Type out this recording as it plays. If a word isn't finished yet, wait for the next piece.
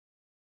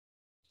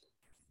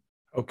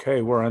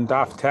Okay, we're on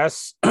Daf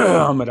Tes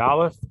Amud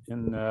Aleph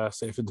in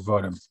Sefer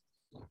Devarim.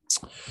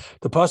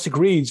 The pasuk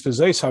reads,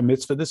 "V'zeis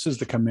ha-mitzvah." This is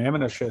the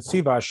commandment of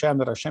Tziva Hashem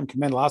that Hashem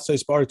commanded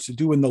L'asais Baruch to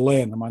do in the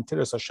land. The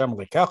Mantiras Hashem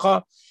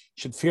Lekecha,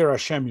 should fear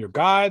Hashem your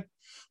God.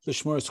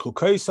 L'shmor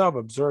Chukeisav,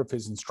 observe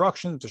His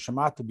instructions.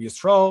 V'shamat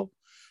b'Yisrael,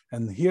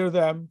 and hear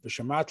them.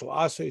 V'shamat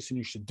l'asais, and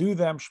you should do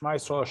them. Shema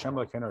Yisrael Hashem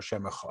Lekeinu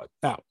Hashem Echad.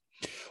 Now,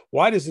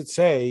 why does it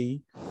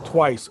say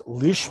twice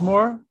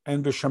Lishmor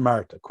and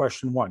V'shamarta?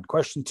 Question one.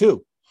 Question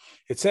two.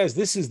 It says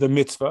this is the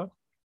mitzvah,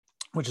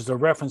 which is a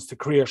reference to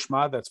Kriya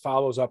Shema that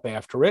follows up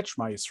after it,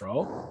 Shema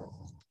Yisrael.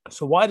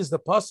 So why does the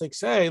pasuk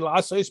say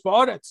L'asais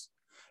ba'aretz?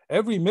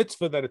 Every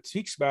mitzvah that it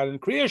speaks about in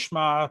Kriya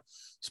Shema,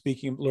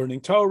 speaking, learning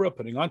Torah,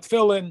 putting on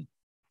tefillin,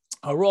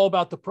 are all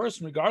about the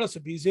person, regardless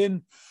if he's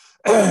in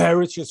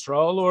Eretz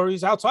Yisrael or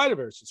he's outside of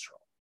Eretz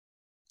Yisrael.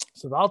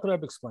 So the Alter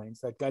Rebbe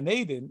explains that Gan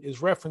Eden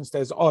is referenced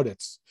as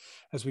aretz,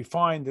 as we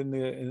find in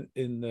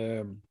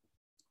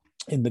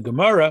the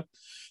Gemara,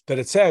 that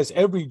it says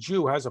every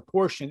Jew has a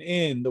portion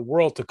in the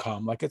world to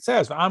come, like it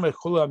says, they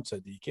will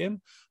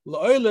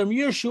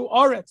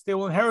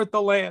inherit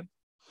the land.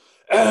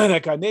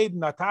 And Gan Eden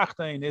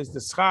Atachtain is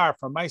the schar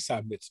for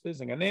Ma'aseh mitzvahs,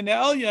 and Gan Eden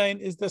Elyon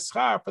is the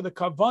schar for the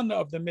kavanah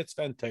of the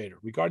mitzvah and Torah,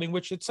 regarding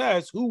which it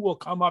says, who will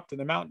come up to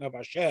the mountain of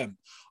Hashem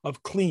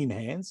of clean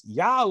hands?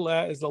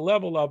 Ya'aleh is the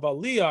level of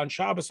Aliyah on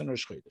Shabbos and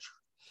Rosh Chodesh.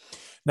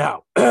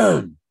 Now,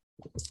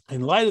 in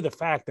light of the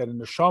fact that in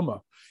the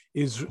Neshama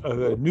is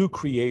a new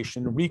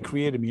creation,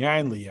 recreated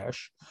miyayin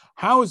liyesh,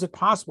 how is it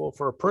possible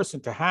for a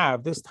person to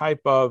have this type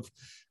of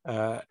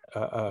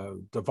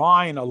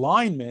divine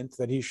alignment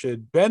that he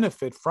should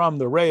benefit from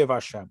the ray of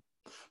Hashem?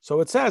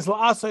 So it says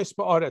la'asais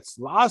ba'aretz.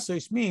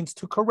 La'asais means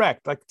to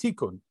correct, like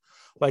tikkun,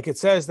 like it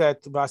says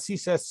that Vasi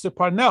says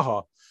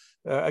siparneha,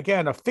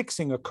 again a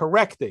fixing, a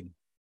correcting,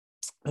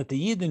 that the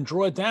Yidden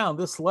draw down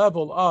this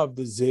level of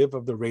the ziv,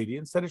 of the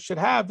radiance, that it should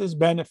have this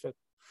benefit.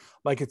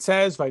 Like it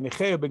says, Hashem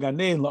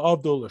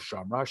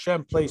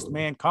placed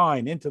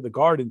mankind into the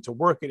garden to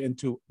work it and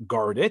to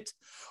guard it.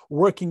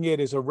 Working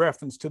it is a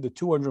reference to the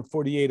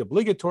 248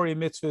 obligatory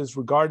mitzvahs,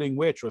 regarding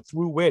which or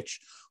through which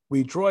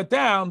we draw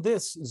down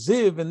this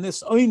ziv and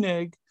this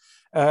oineg,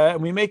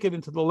 and we make it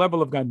into the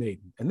level of Gan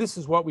Eden. And this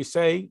is what we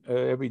say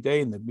every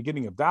day in the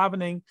beginning of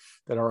davening,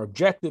 that our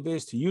objective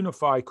is to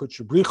unify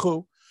Kudsha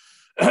Brichu.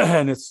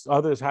 And it's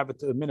others have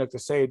a minute to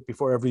say it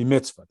before every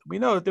mitzvah. We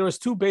know that there is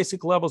two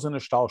basic levels in a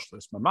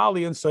shtalshlis,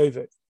 mamali and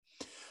soivet,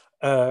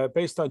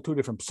 based on two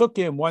different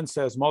psukim. One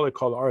says Malik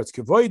kol aretz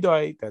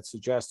kevoidai, that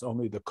suggests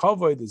only the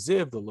kavod, the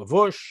ziv, the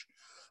lavush,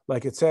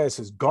 like it says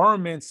his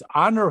garments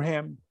honor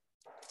him,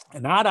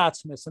 and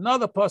adatzmis.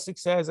 Another pasuk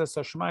says as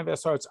Hashemayim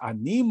v'asaretz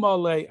ani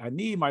malei,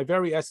 ani, my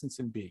very essence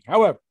and being.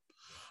 However,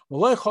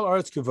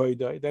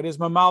 that is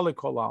mamalik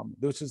kolam,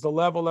 which is the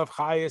level of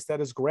chayas that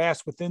is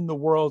grasped within the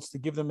worlds to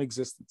give them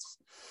existence.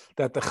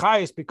 That the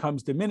chayas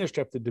becomes diminished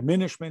after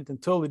diminishment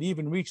until it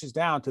even reaches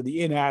down to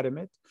the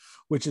inanimate,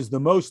 which is the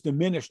most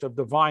diminished of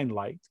divine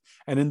light.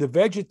 And in the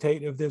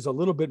vegetative, there's a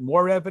little bit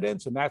more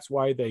evidence, and that's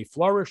why they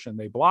flourish and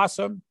they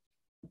blossom.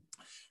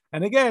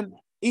 And again,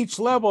 each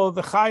level of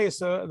the chayas,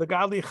 the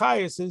godly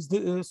chayas, is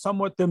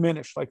somewhat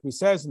diminished. Like we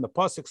says in the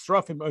pasuk,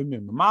 Srafim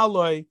oimim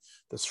maloi,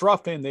 the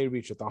Srafim, they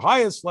reach at the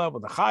highest level,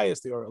 the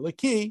chayas, the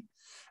oraliki,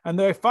 and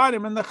they find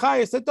them in the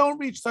chayas that don't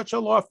reach such a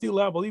lofty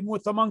level. Even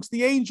with amongst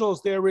the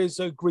angels, there is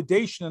a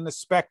gradation in the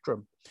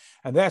spectrum.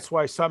 And that's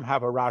why some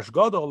have a rash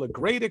gadol, a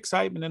great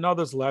excitement, and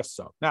others less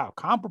so. Now,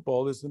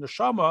 comparable is the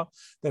neshama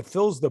that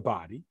fills the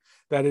body,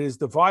 that it is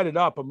divided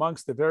up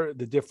amongst the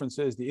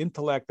differences, the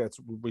intellect that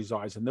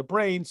resides in the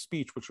brain,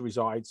 speech which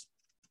resides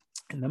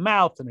in the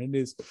mouth, and it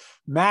is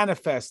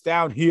manifest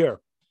down here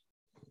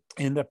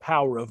in the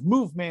power of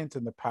movement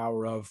and the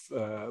power of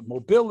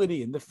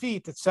mobility in the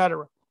feet,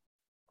 etc.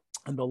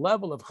 And the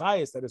level of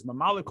chayas that is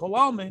mamalik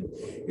kolalmin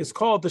is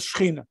called the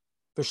shechina,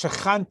 the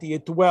shechanti,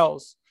 it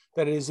dwells,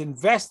 that it is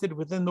invested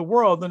within the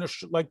world, and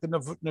like the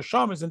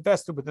neshama is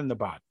invested within the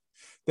body.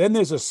 Then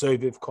there's a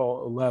soviv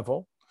called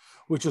level,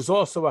 which is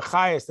also a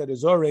chayas that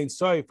is orein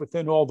soif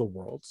within all the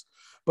worlds,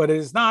 but it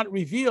is not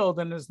revealed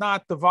and is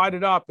not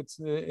divided up. It's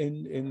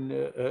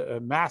in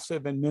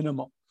massive and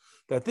minimal.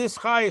 That this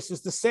chayas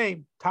is the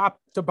same, top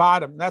to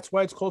bottom. That's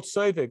why it's called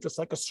soiviv, just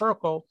like a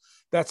circle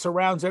that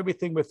surrounds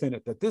everything within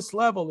it. That this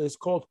level is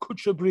called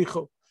kudsha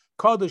brichu,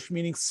 kadosh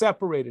meaning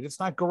separated. It's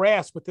not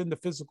grasped within the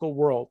physical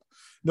world.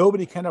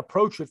 Nobody can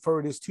approach it, for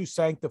it is too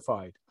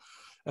sanctified.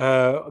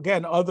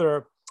 Again,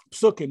 other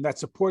psukim that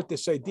support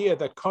this idea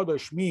that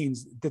kadosh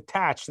means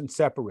detached and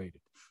separated.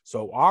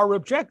 So our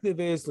objective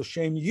is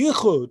l'shem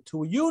yichud,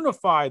 to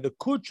unify the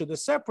kudsha, the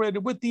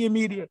separated, with the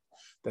immediate.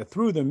 That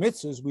through the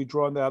mitzvahs we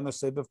draw down the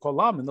seviv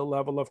kolam in the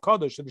level of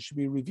kadosh, that it should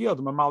be revealed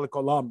in mamalik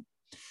kolam.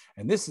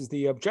 And this is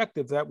the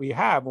objective that we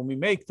have when we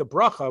make the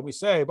bracha. We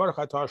say Baruch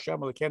atah Hashem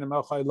Elokeinu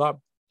melech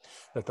haolam.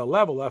 That the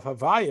level of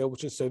havaya,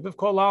 which is seviv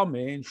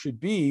kolam, should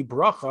be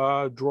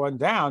bracha drawn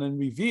down and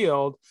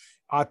revealed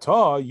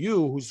Ata,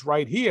 you who's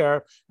right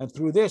here, and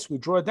through this we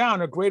draw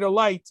down a greater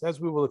light, as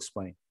we will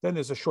explain. Then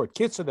there's a short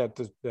kitzur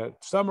that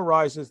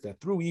summarizes that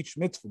through each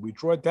mitzvah we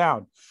draw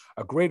down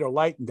a greater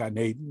light in Gan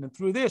Eden, and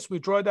through this we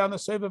draw down the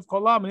Seviv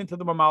Kolam into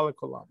the Mamala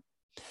Kolam.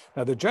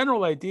 Now, the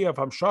general idea of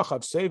Hamshach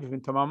of Seviv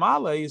into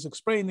Mamala is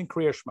explained in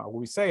Kriya Shema, where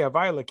we say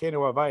Havaya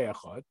Lekeinu Havaya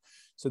Echad.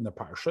 It's in the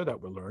Parsha that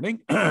we're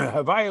learning.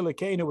 Havaya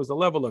Lekeinu was the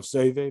level of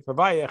Seviv.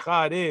 Havaya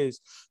Echad is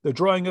the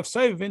drawing of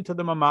Seviv into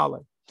the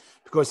Mamala.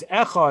 Because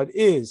Echad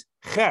is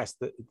Ches,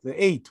 the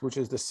 8, which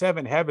is the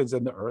 7 heavens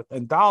and the earth,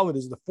 and Dalet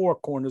is the 4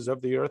 corners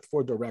of the earth,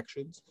 4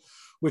 directions,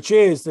 which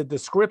is the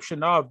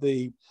description of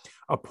the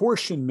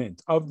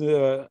apportionment of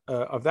the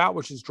of that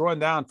which is drawn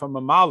down from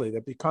Mamali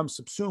that becomes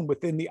subsumed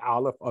within the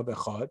Aleph of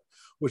Echad,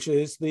 which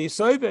is the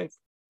Soivev,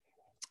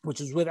 which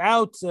is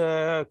without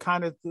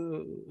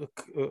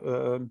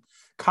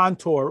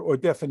contour or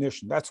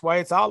definition. That's why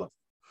it's Aleph.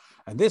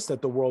 And this,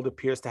 that the world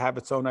appears to have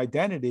its own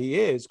identity,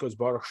 is because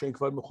Baruch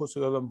Shenkvad Mechus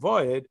Olam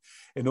Void,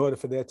 in order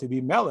for there to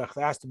be Melech,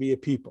 there has to be a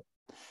people.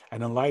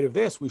 And in light of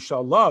this, we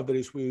shall love, that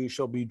is, we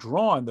shall be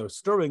drawn, the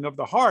stirring of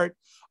the heart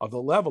of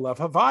the level of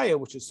Havaya,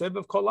 which is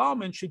Seviv Kol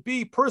Almin, should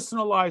be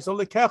personalized,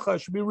 Alikecha,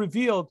 should be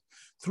revealed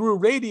through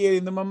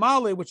radiating the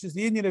Mamale, which is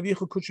the Indian of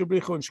Yichud Kudsha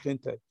Brichu and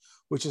Shchinte,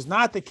 which is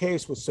not the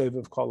case with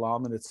Seviv Kol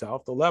Almin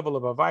itself, the level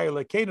of Havaya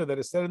Lekenu that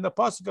is said in the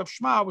Pasuk of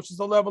Shema, which is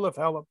the level of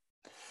Helam.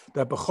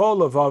 That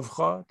B'chol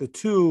Avavcha, the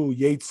 2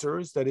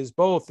 Yetzers, that is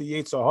both the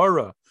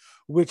Yetzahara,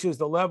 which is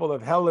the level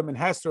of Helam and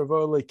Hester of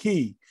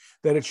Oleki,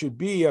 that it should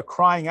be a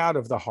crying out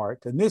of the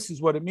heart. And this is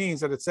what it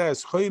means that it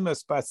says,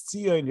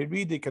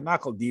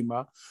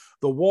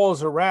 the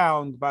walls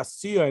around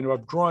Bastion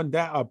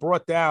are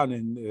brought down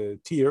in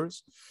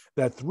tears,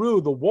 that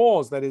through the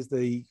walls, that is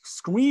the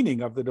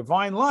screening of the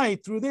divine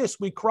light, through this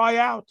we cry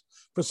out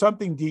for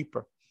something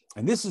deeper.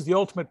 And this is the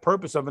ultimate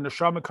purpose of a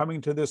neshama coming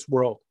to this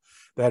world,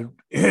 that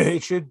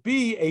it should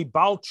be a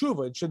Baal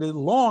Tshuva. It should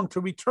long to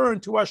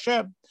return to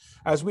Hashem.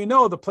 As we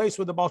know, the place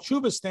where the Baal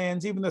Tshuva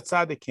stands, even the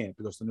tzaddik can't,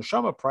 because the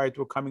neshama prior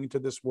to coming into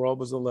this world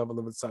was the level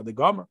of a tzaddik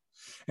gomer.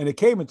 And it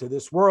came into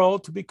this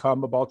world to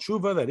become a Baal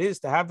Tshuva, that is,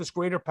 to have this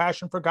greater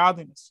passion for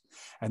godliness.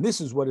 And this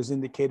is what is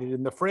indicated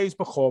in the phrase,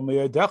 B'chol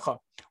me'yadecha,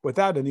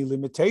 without any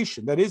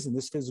limitation. That is, in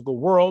this physical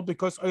world,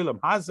 because Olam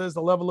Hazeh is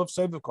the level of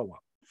Seviv Kolam.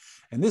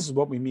 And this is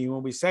what we mean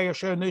when we say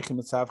Asher Anochi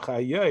Mitzav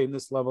Chayoim,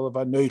 this level of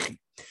Anochi,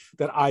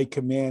 that I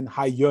command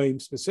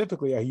Hayoim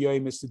specifically.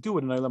 Hayoim is to do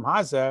it in Olam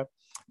Hazeh,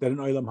 that in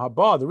Olam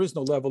Haba there is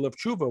no level of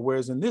tshuva.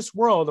 Whereas in this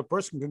world, a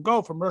person can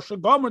go from Rosh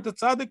Gomer to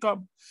Tzaddik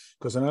Gomer,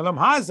 because in Olam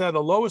Hazeh,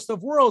 the lowest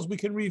of worlds, we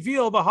can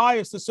reveal the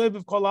highest, the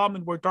Seviv Kol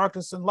Almin, where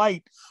darkness and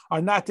light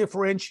are not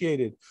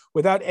differentiated,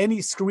 without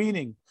any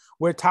screening,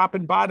 where top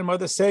and bottom are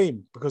the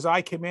same, because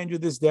I command you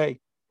this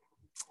day.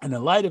 And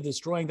in light of this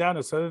drawing down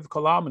of Seviv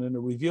Kol Almin in a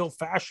revealed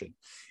fashion,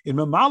 in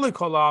Mamali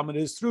Kol Almin,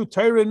 it is through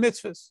Torah and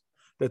mitzvahs,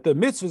 that the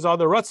mitzvahs are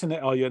the Ratzon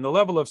Elya, and the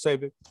level of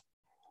Seviv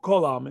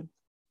Kol Almin,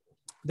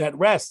 that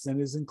rests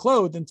and is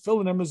enclosed in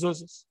tefillin and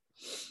mezuzahs.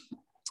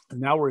 And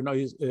now we're in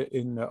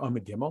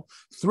Amud Gimel,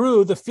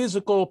 through the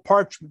physical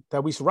parchment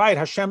that we write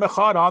Hashem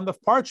Echad on the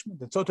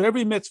parchment. And so to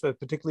every mitzvah,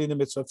 particularly in the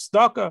mitzvah of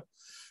tzedakah,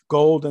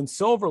 gold and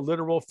silver,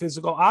 literal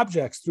physical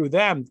objects, through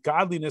them,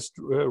 godliness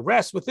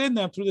rests within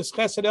them through this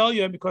Chesed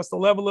Elyon, because the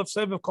level of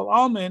Seviv Kol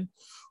Almin,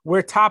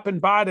 where top and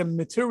bottom,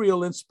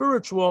 material and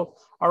spiritual,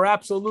 are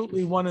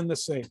absolutely one and the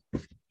same.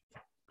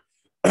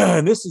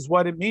 And this is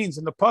what it means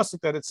in the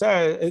pasuk that it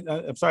says,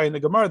 in the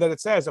Gemara, that it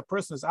says a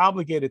person is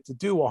obligated to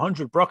do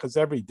 100 brachas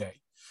every day.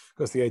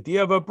 Because the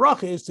idea of a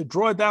bracha is to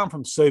draw down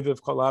from Seviv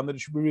Kol Almin, that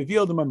it should be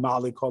revealed in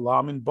Mamali Kol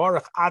Almin,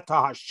 Baruch Ata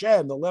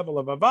Hashem, the level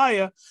of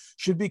Avaya,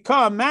 should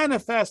become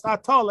manifest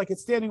Ata, like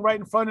it's standing right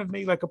in front of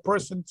me, like a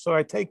person. So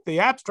I take the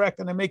abstract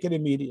and I make it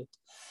immediate.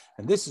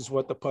 And this is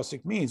what the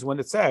pasuk means when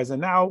it says,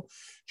 and now,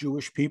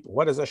 Jewish people,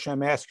 what does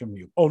Hashem ask from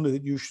you? Only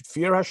that you should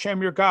fear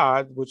Hashem your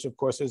God, which of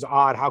course is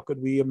odd. How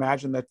could we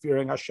imagine that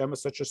fearing Hashem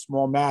is such a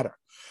small matter?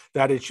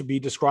 That it should be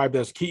described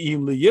as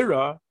ki'im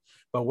liyira.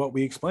 But what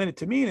we explain it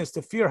to mean is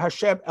to fear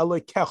Hashem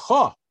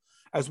Elokecha,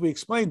 as we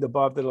explained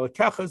above, that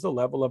Elokecha is the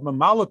level of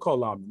Mamala Kol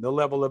Almin, the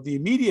level of the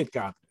immediate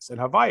godliness. And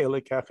Havaya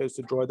Elokecha is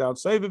to draw down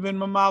Seviv in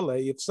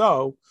Mamale. If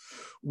so,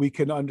 we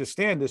can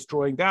understand this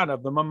drawing down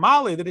of the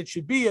Mamale, that it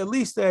should be at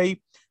least a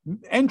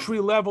entry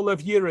level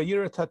of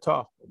Yira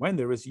Tata, when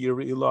there is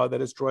Yira Ilah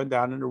that is drawn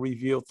down in a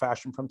revealed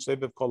fashion from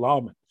Seviv Kol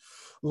Almin,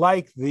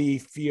 like the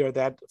fear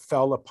that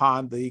fell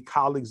upon the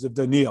colleagues of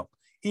Daniel.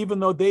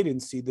 Even though they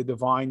didn't see the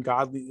divine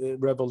godly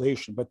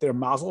revelation, but their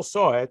mazel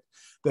saw it,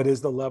 that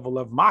is the level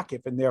of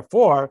makif, and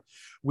therefore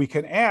we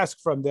can ask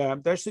from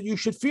them that you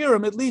should fear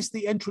him, at least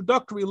the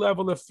introductory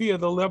level of fear,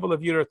 the level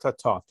of yira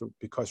tata.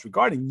 Because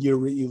regarding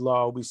yira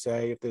ilah, we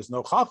say if there's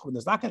no chacham,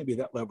 there's not going to be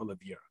that level of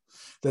yira.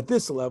 That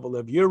this level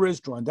of yira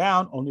is drawn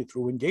down only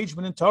through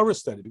engagement in Torah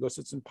study, because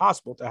it's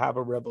impossible to have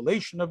a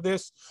revelation of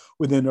this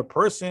within a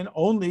person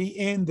only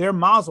in their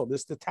mazel,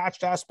 this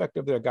detached aspect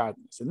of their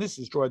godliness. And this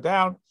is drawn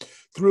down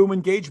through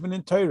engagement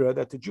in Torah,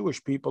 that the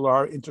Jewish people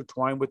are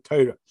intertwined with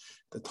Torah.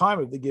 At the time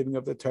of the giving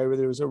of the Torah,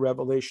 there is a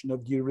revelation of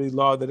Yiri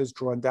law that is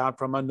drawn drawn down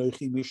from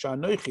Anochi Misha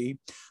Anochi,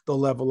 the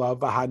level of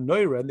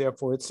Vahanoira, and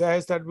therefore it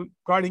says that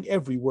regarding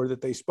every word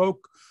that they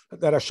spoke,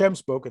 that Hashem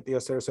spoke at the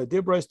Aser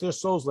Sadibros, their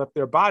souls left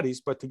their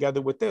bodies, but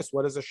together with this,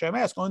 what does Hashem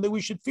ask? Only that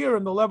we should fear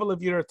him, the level of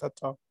Yirat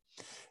Tata.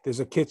 There's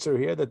a kitzer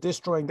here that this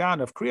drawing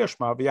down of Kriya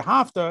Shema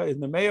v'Yahavta in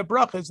the Meya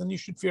Brachas, and you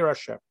should fear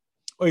Hashem.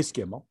 Ois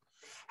Gimel.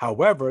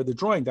 However, the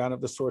drawing down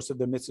of the source of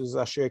the mitzvahs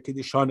Asher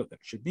Kiddishanu that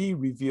should be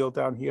revealed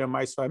down here in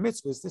Ma'aseh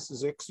mitzvahs, this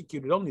is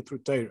executed only through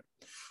Torah.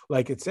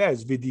 Like it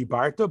says,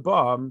 V'dibarta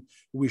bam,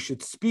 we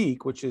should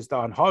speak, which is the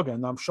Anhaga,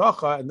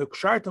 Namshacha, and the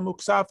Ksharta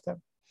Muksavta.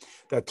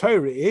 That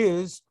Torah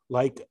is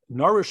like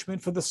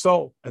nourishment for the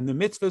soul, and the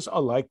mitzvahs are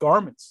like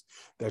garments.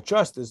 That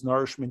just as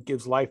nourishment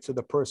gives life to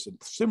the person,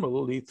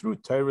 similarly, through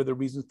Torah, the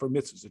reasons for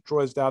mitzvahs, it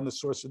draws down the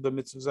source of the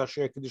mitzvahs,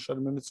 Asher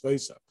Kedushanim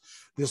Mitzvahsa.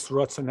 This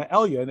Ratzon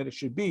Elya, and that it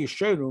should be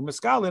Sheru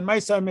Miskal and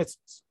Ma'aseh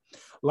mitzvahs.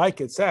 Like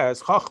it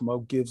says,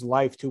 Chachma gives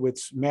life to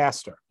its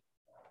master.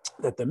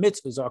 That the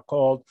mitzvahs are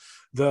called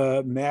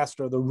the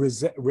master, the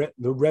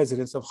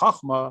residence of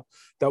Chachma,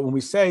 that when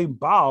we say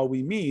Baal,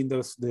 we mean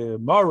the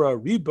Mara,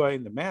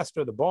 Ribain, the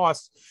master, the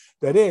boss,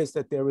 that is,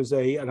 that there is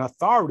an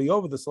authority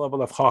over this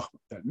level of Chachma,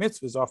 that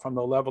mitzvahs are from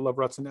the level of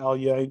Ratzon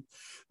Elyon,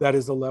 that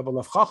is the level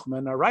of Chachma,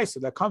 and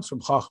Araisa, that comes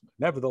from Chachma.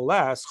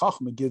 Nevertheless,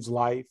 Chachma gives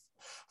life.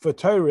 For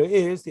Torah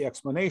is the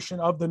explanation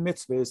of the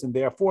mitzvahs, and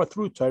therefore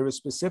through Torah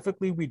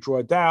specifically we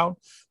draw down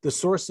the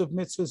source of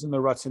mitzvahs in the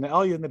Ratzon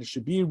Elyon, that it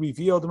should be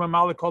revealed in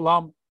Mamalik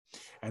Olam.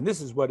 And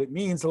this is what it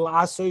means,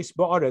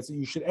 that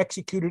you should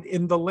execute it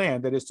in the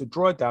land, that is to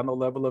draw down the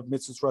level of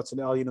mitzvahs Ratzon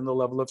Elyon and the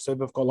level of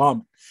Sevav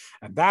Kolam.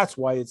 And that's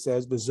why it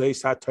says, Hashem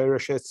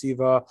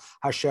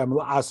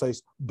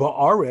la'asos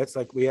ba'aretz,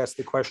 like we asked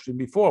the question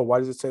before, why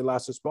does it say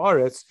la'asos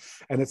ba'aretz?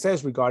 And it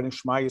says regarding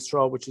Shema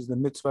Yisrael, which is the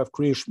mitzvah of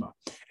Kriya Shema,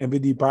 and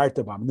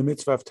v'dibartabam, the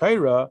mitzvah of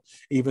Torah,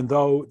 even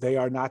though they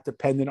are not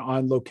dependent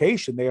on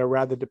location, they are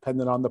rather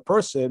dependent on the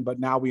person, but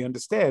now we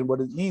understand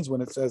what it means when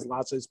it says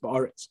la'asos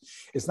ba'aretz.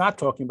 It's not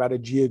talking about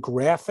a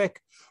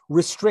geographic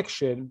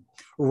restriction,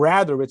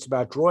 rather it's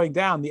about drawing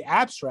down the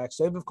abstract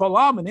Sevav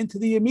Kolam into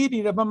the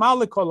immediate of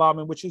Mamalik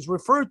Kolam, which is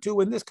referred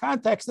to in this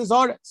context as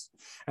Aretz.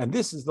 And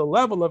this is the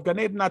level of Gan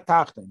Eden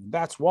Atachton.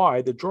 That's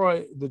why the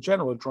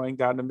general drawing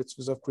down the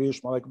mitzvahs of Kriya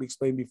Shema, like we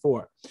explained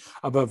before,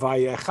 of a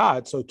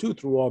Vayechad, so too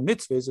through all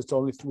mitzvahs, it's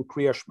only through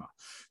Kriya Shema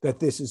that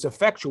this is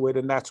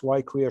effectuated, and that's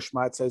why Kriya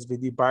Shema, it says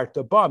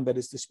V'dibarta bam, that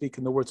is to speak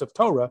in the words of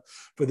Torah,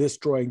 for this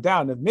drawing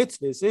down of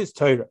mitzvahs is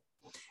Torah.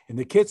 In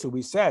the Kitzur,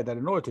 we said that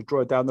in order to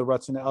draw down the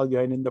Ratzon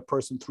Elyon in the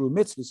person through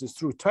mitzvahs is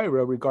through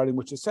Torah, regarding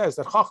which it says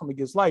that Chacham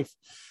gives life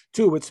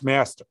to its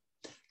master.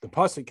 The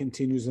pasuk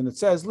continues and it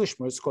says,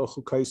 "Lishmar kol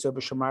chukaysa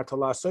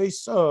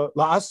v'shamarta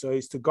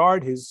la'asos, to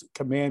guard his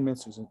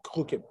commandments and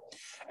chukim,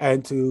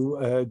 and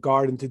to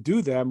guard and to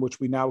do them." Which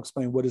we now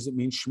explain. What does it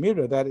mean,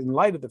 shmira? That in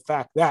light of the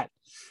fact that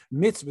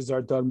mitzvahs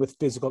are done with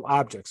physical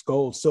objects,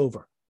 gold,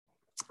 silver,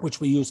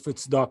 which we use for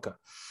tzedakah.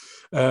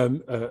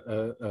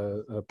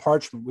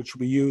 Parchment, which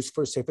we use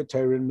for Sefer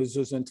Torah and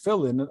mezuzah and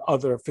tefillin, and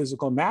other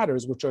physical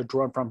matters which are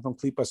drawn from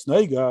klipas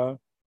noiga,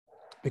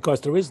 because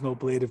there is no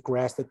blade of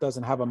grass that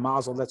doesn't have a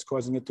mazel that's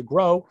causing it to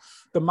grow.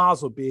 The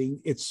mazel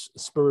being its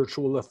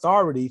spiritual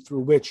authority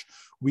through which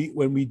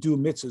when we do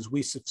mitzvahs,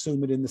 we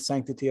subsume it in the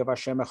sanctity of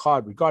Hashem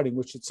Echad, regarding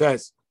which it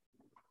says,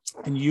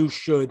 and you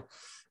should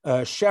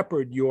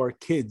shepherd your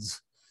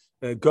kids,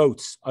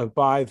 goats,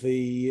 by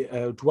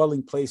the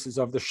dwelling places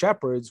of the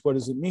shepherds. What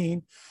does it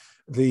mean?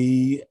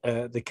 The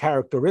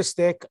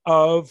characteristic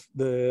of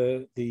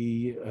the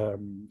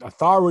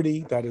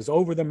authority that is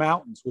over the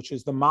mountains, which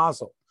is the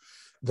mazel,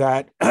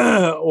 that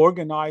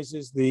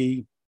organizes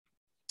it's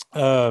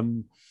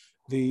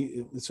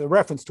a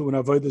reference to an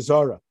avodah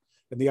zarah,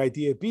 and the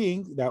idea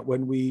being that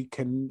when we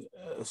can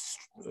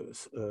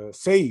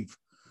save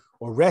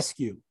or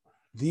rescue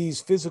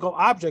these physical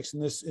objects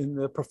in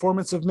the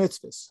performance of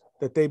mitzvahs,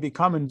 that they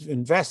become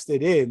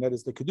invested in, that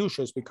is, the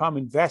Kedushas become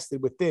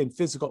invested within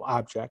physical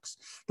objects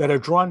that are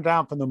drawn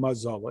down from the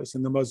mazolos,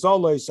 and the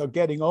mazolos are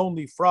getting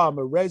only from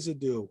a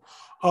residue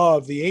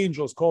of the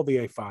angels called the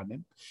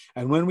Efanim.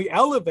 And when we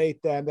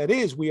elevate them, that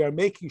is, we are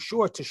making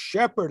sure to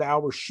shepherd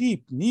our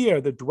sheep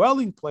near the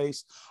dwelling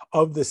place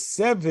of the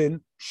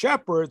 7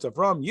 shepherds of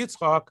Ram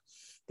Yitzchak,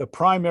 the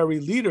primary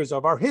leaders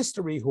of our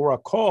history, who are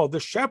called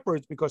the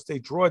shepherds because they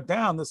draw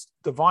down this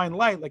divine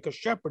light like a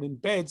shepherd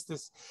embeds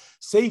this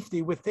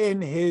safety within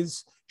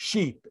his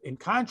sheep, in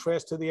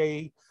contrast to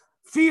the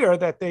fear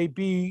that they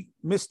be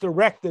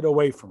misdirected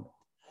away from it,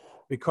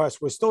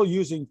 because we're still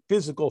using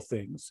physical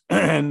things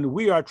and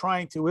we are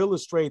trying to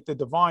illustrate the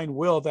divine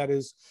will that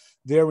is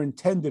their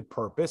intended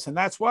purpose. And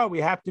that's why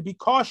we have to be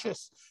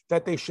cautious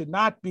that they should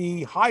not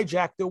be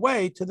hijacked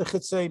away to the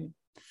chitzenim.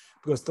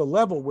 Because the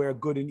level where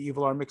good and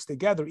evil are mixed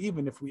together,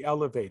 even if we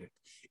elevate it,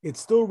 it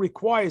still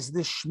requires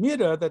this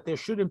shmira, that there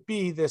shouldn't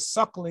be this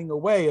suckling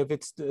away of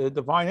its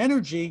divine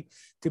energy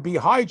to be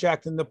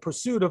hijacked in the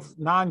pursuit of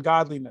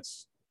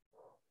non-godliness.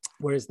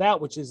 Whereas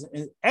that which is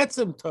in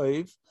etzem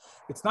toiv,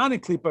 it's not in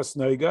klipas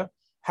noiga,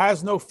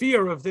 has no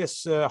fear of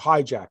this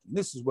hijacking.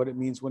 This is what it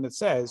means when it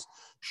says,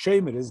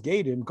 Shemet is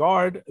gated,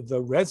 guard the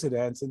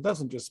residence. It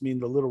doesn't just mean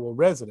the literal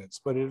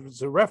residence, but it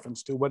is a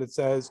reference to what it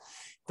says,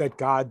 that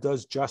God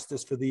does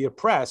justice for the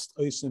oppressed,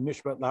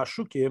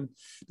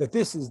 that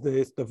this is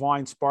the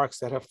divine sparks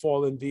that have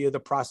fallen via the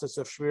process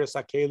of Shviras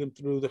HaKelim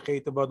through the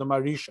Chet of Adam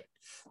HaRishon,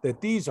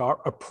 that these are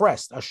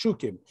oppressed,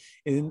 Ashukim,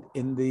 in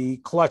the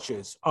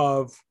clutches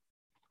of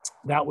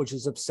that which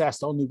is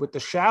obsessed only with the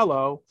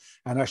shallow,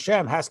 and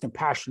Hashem has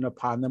compassion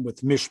upon them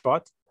with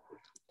mishpat,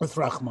 with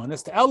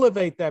rachmanis, to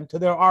elevate them to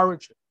their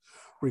origin,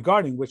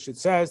 regarding which it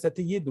says that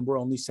the Yidden were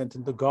only sent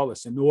into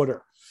Galus in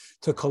order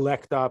to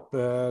collect up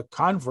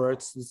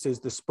converts. This is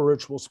the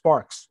spiritual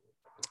sparks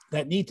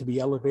that need to be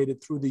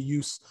elevated through the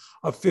use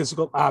of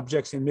physical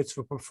objects in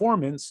mitzvah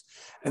performance,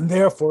 and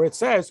therefore it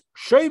says,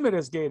 Shemet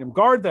es gadim,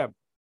 guard them.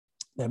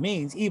 That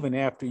means even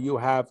after you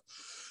have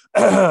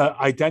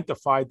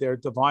identified their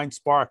divine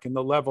spark in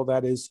the level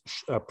that is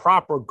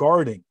proper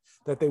guarding,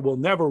 that they will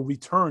never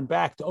return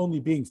back to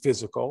only being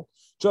physical,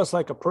 just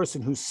like a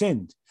person who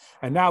sinned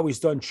and now he's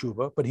done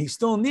tshuva, but he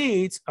still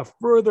needs a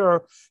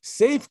further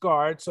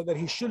safeguard so that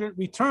he shouldn't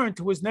return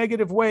to his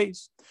negative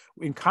ways,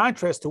 in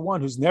contrast to one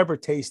who's never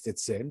tasted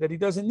sin, that he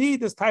doesn't need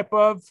this type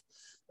of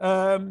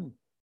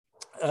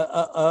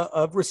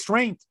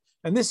restraint.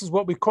 And this is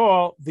what we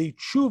call the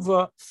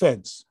tshuva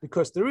fence,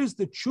 because there is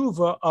the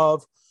tshuva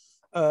of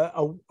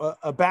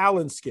a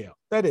balance scale.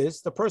 That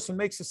is, the person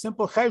makes a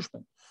simple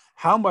cheshbon.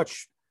 How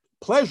much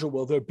pleasure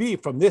will there be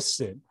from this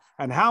sin,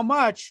 and how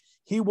much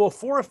he will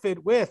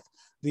forfeit with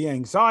the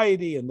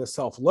anxiety and the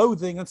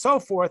self-loathing and so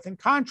forth, in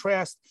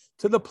contrast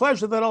to the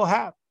pleasure that he'll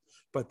have.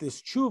 But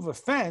this tshuva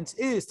fence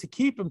is to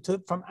keep him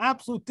from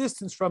absolute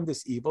distance from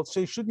this evil,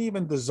 so he shouldn't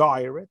even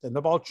desire it, and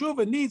the Baal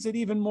Tshuva needs it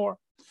even more.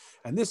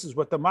 And this is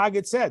what the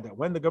Maggid said, that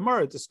when the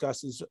Gemara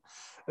discusses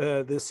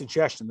the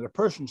suggestion that a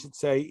person should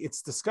say,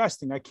 it's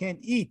disgusting, I can't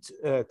eat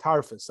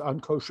tarfus,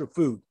 unkosher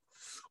food.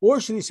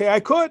 Or should he say, I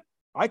could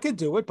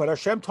do it, but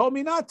Hashem told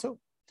me not to.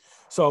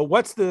 So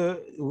what's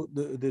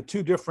the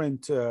two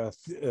different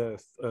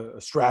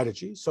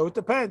strategies? So it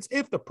depends.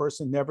 If the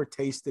person never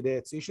tasted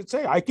it, so you should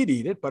say, I could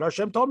eat it, but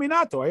Hashem told me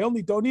not to. I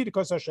only don't eat it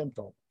because Hashem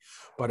told me.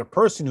 But a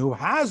person who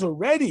has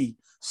already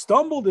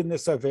stumbled in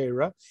this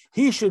Avera,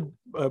 he should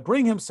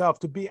bring himself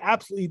to be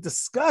absolutely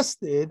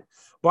disgusted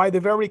by the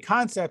very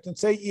concept and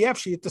say,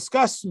 Yefshi, it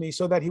disgusts me,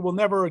 so that he will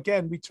never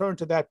again return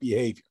to that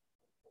behavior.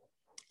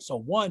 So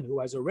one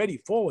who has already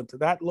fallen to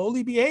that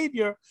lowly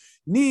behavior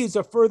needs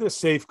a further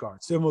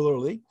safeguard.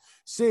 Similarly,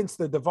 since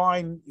the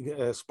divine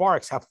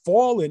sparks have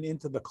fallen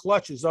into the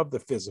clutches of the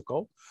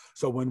physical,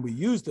 so when we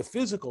use the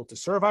physical to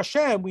serve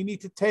Hashem, we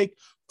need to take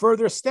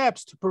further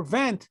steps to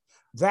prevent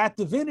that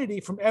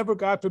divinity from ever,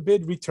 God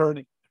forbid,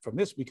 returning. From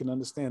this, we can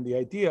understand the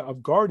idea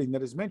of guarding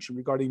that is mentioned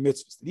regarding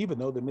mitzvahs. That even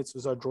though the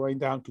mitzvahs are drawing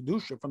down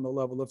kedusha from the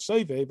level of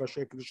Seivei,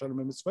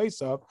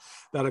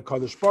 that a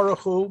Kadosh Baruch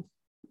Hu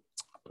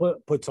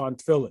puts on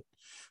tefillin,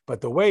 but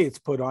the way it's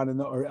put on in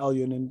the or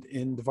Elyon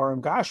in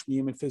Devarim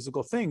Gashmiyim and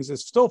physical things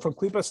is still from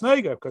Klipas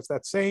Nega, because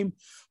that same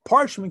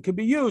parchment can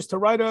be used to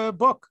write a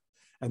book,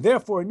 and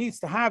therefore it needs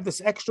to have this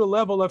extra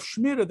level of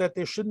shmirah, that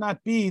there should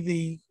not be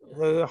the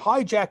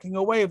hijacking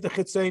away of the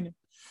chitzenim,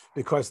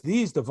 because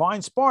these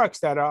divine sparks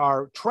that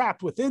are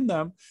trapped within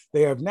them,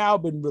 they have now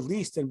been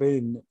released and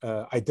been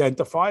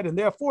identified, and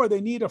therefore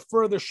they need a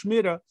further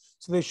shmirah,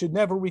 so they should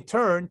never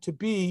return to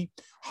be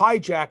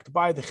hijacked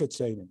by the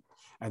chitzenim.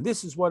 And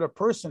this is what a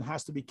person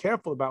has to be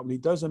careful about when he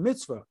does a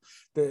mitzvah.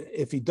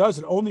 If he does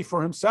it only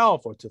for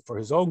himself, or for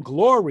his own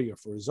glory, or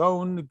for his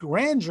own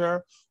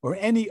grandeur, or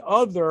any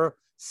other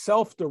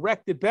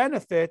self-directed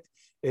benefit,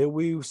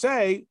 we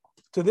say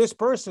to this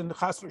person,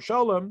 chas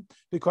v'sholem,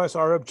 because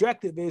our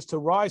objective is to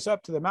rise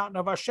up to the mountain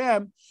of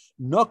Hashem,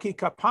 noki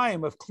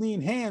kapayim, of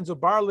clean hands,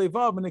 of bar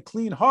levav, and a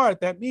clean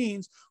heart. That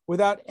means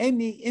without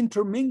any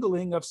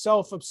intermingling of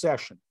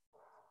self-obsession.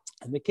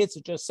 And the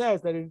Kitzur just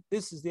says that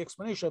this is the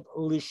explanation of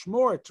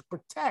lishmor, to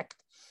protect,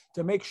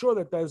 to make sure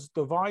that those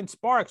divine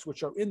sparks,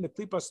 which are in the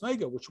klipas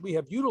nega, which we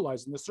have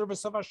utilized in the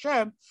service of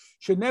Hashem,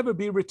 should never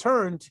be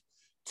returned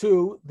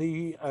to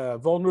the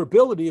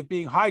vulnerability of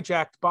being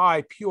hijacked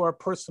by pure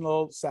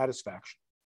personal satisfaction.